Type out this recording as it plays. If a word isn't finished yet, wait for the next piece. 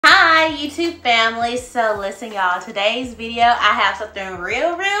YouTube family. So listen y'all, today's video I have something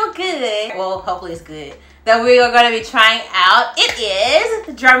real good, well hopefully it's good, that we are going to be trying out. It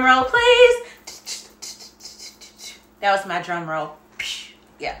is, drum roll please, that was my drum roll,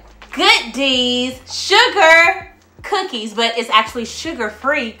 yeah, Good D's sugar cookies, but it's actually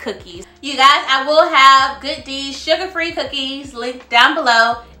sugar-free cookies. You guys, I will have Good D's sugar-free cookies linked down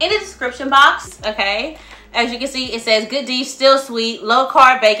below in the description box, okay? As you can see, it says Good D's Still Sweet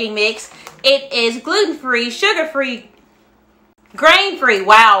Low-Carb Baking Mix. It is gluten-free, sugar-free, grain-free.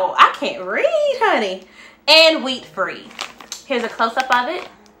 Wow, I can't read, honey. And wheat-free. Here's a close-up of it.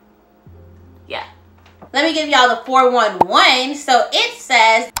 Yeah. Let me give y'all the 411. So it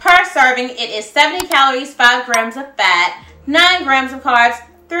says per serving, it is 70 calories, 5 grams of fat, 9 grams of carbs,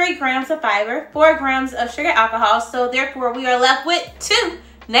 3 grams of fiber, 4 grams of sugar alcohol. So therefore, we are left with 2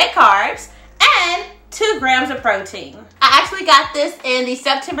 net carbs and 2 grams of protein. I actually got this in the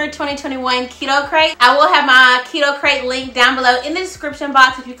September 2021 Keto Crate. I will have my Keto Crate link down below in the description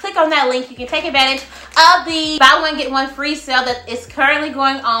box. If you click on that link, you can take advantage of the buy one get one free sale that is currently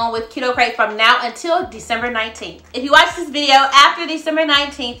going on with Keto Crate from now until December 19th. If you watch this video after December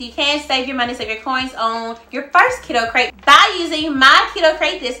 19th, you can save your money, save your coins on your first Keto Crate by using my Keto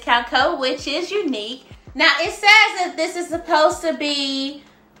Crate discount code, which is unique. Now it says that this is supposed to be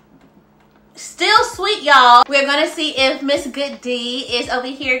still sweet, y'all. We're gonna see if Miss Good D is over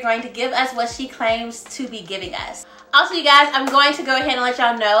here going to give us what she claims to be giving us. Also, you guys, I'm going to go ahead and let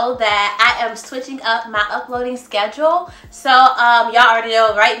y'all know that I am switching up my uploading schedule. So y'all already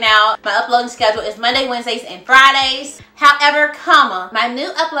know right now my uploading schedule is Monday, Wednesdays, and Fridays. However, my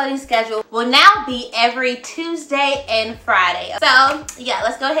new uploading schedule will now be every Tuesday and Friday. So yeah,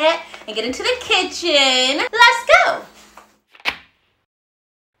 let's go ahead and get into the kitchen. Let's go.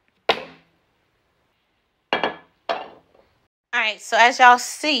 Alright, so as y'all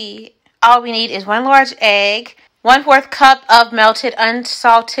see, all we need is 1 large egg, 1/4 cup of melted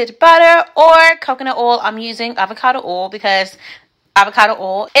unsalted butter or coconut oil. I'm using avocado oil because avocado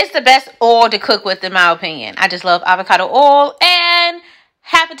oil is the best oil to cook with, in my opinion. I just love avocado oil, and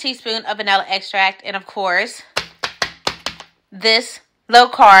 1/2 teaspoon of vanilla extract, and of course, this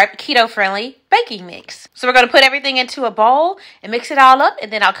low-carb, keto-friendly baking mix. So we're going to put everything into a bowl and mix it all up,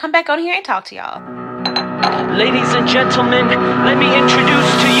 and then I'll come back on here and talk to y'all. Ladies and gentlemen, let me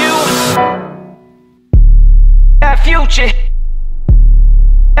introduce to you our future.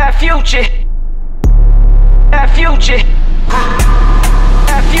 Our future. Our future.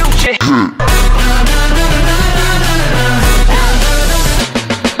 Our future.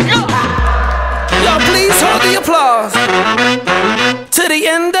 Y'all please hold the applause to the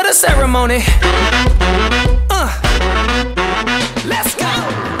end of the ceremony. Let's go.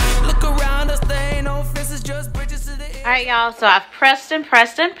 Look around us, there ain't no fences, just bridges to the end. Alright y'all, so I've pressed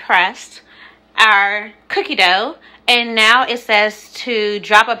our cookie dough, and now it says to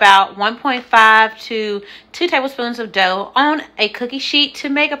drop about 1.5 to 2 tablespoons of dough on a cookie sheet to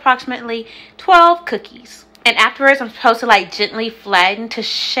make approximately 12 cookies. And afterwards, I'm supposed to like gently flatten to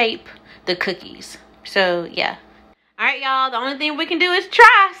shape the cookies. So yeah. Alright y'all, the only thing we can do is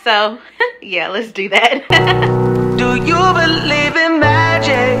try, so yeah, let's do that. Do you believe in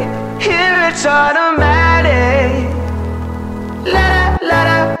magic? Here it's automatic. La la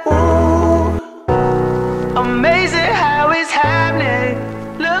la, ooh. Amazing how it's happening.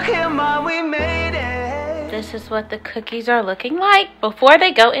 Look here, Mom, we made it. This is what the cookies are looking like before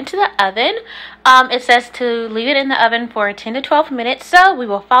they go into the oven. It says to leave it in the oven for 10 to 12 minutes. So we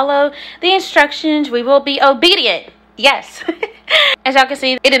will follow the instructions. We will be obedient. Yes. As y'all can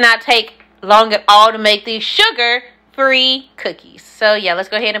see, it did not take long at all to make these sugar-free cookies. So yeah, let's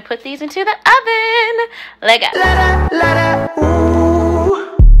go ahead and put these into the oven. Let go. La la la,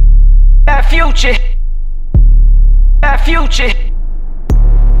 ooh. Our future. Our future.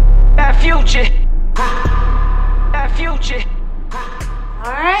 Our future. Our future.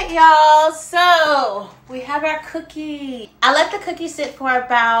 Alright y'all, so we have our cookie. I let the cookie sit for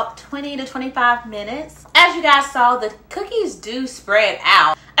about 20 to 25 minutes. As you guys saw, the cookies do spread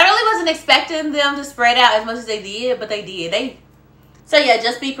out. I really wasn't expecting them to spread out as much as they did, but they did. So yeah,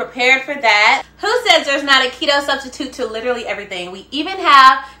 just be prepared for that. Who says there's not a keto substitute to literally everything? We even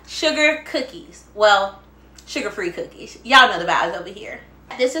have sugar cookies. Well, sugar-free cookies. Y'all know the vibes over here.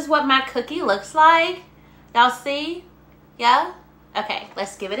 This is what my cookie looks like. Y'all see? Yeah? Okay,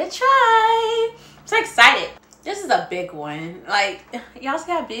 let's give it a try. I'm so excited. This is a big one. Like, y'all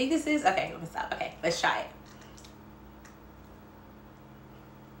see how big this is? Okay, let me stop. Okay, let's try it.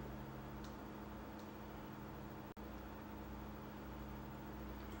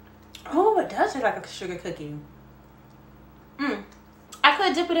 Oh, it does taste like a sugar cookie. I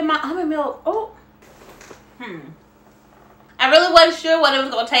could dip it in my almond milk. Oh. I really wasn't sure what it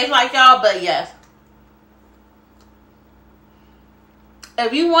was going to taste like, y'all, but yes.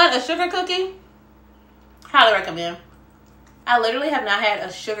 If you want a sugar cookie, highly recommend. I literally have not had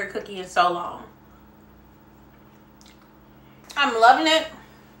a sugar cookie in so long. I'm loving it.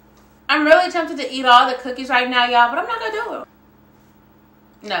 I'm really tempted to eat all the cookies right now, y'all, but I'm not going to do it.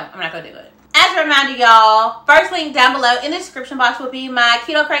 No, I'm not going to do it. As a reminder, y'all, first link down below in the description box will be my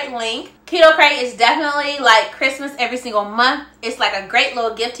Keto Crate link. Keto Crate is definitely like Christmas every single month. It's like a great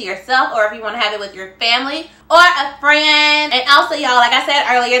little gift to yourself, or if you want to have it with your family or a friend. And also, y'all, like I said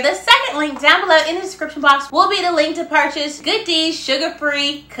earlier, the second link down below in the description box will be the link to purchase Good D's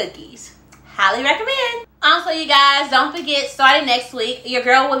sugar-free cookies. Highly recommend. Also, you guys, don't forget, starting next week, your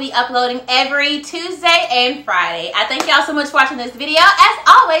girl will be uploading every Tuesday and Friday. I thank y'all so much for watching this video. As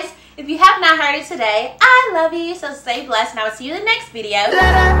always, if you have not heard it today, I love you, so stay blessed, and I will see you in the next video.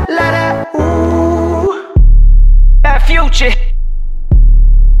 Ooh. That future.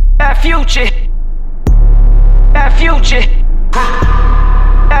 That future. That future.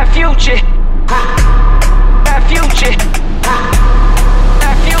 That future.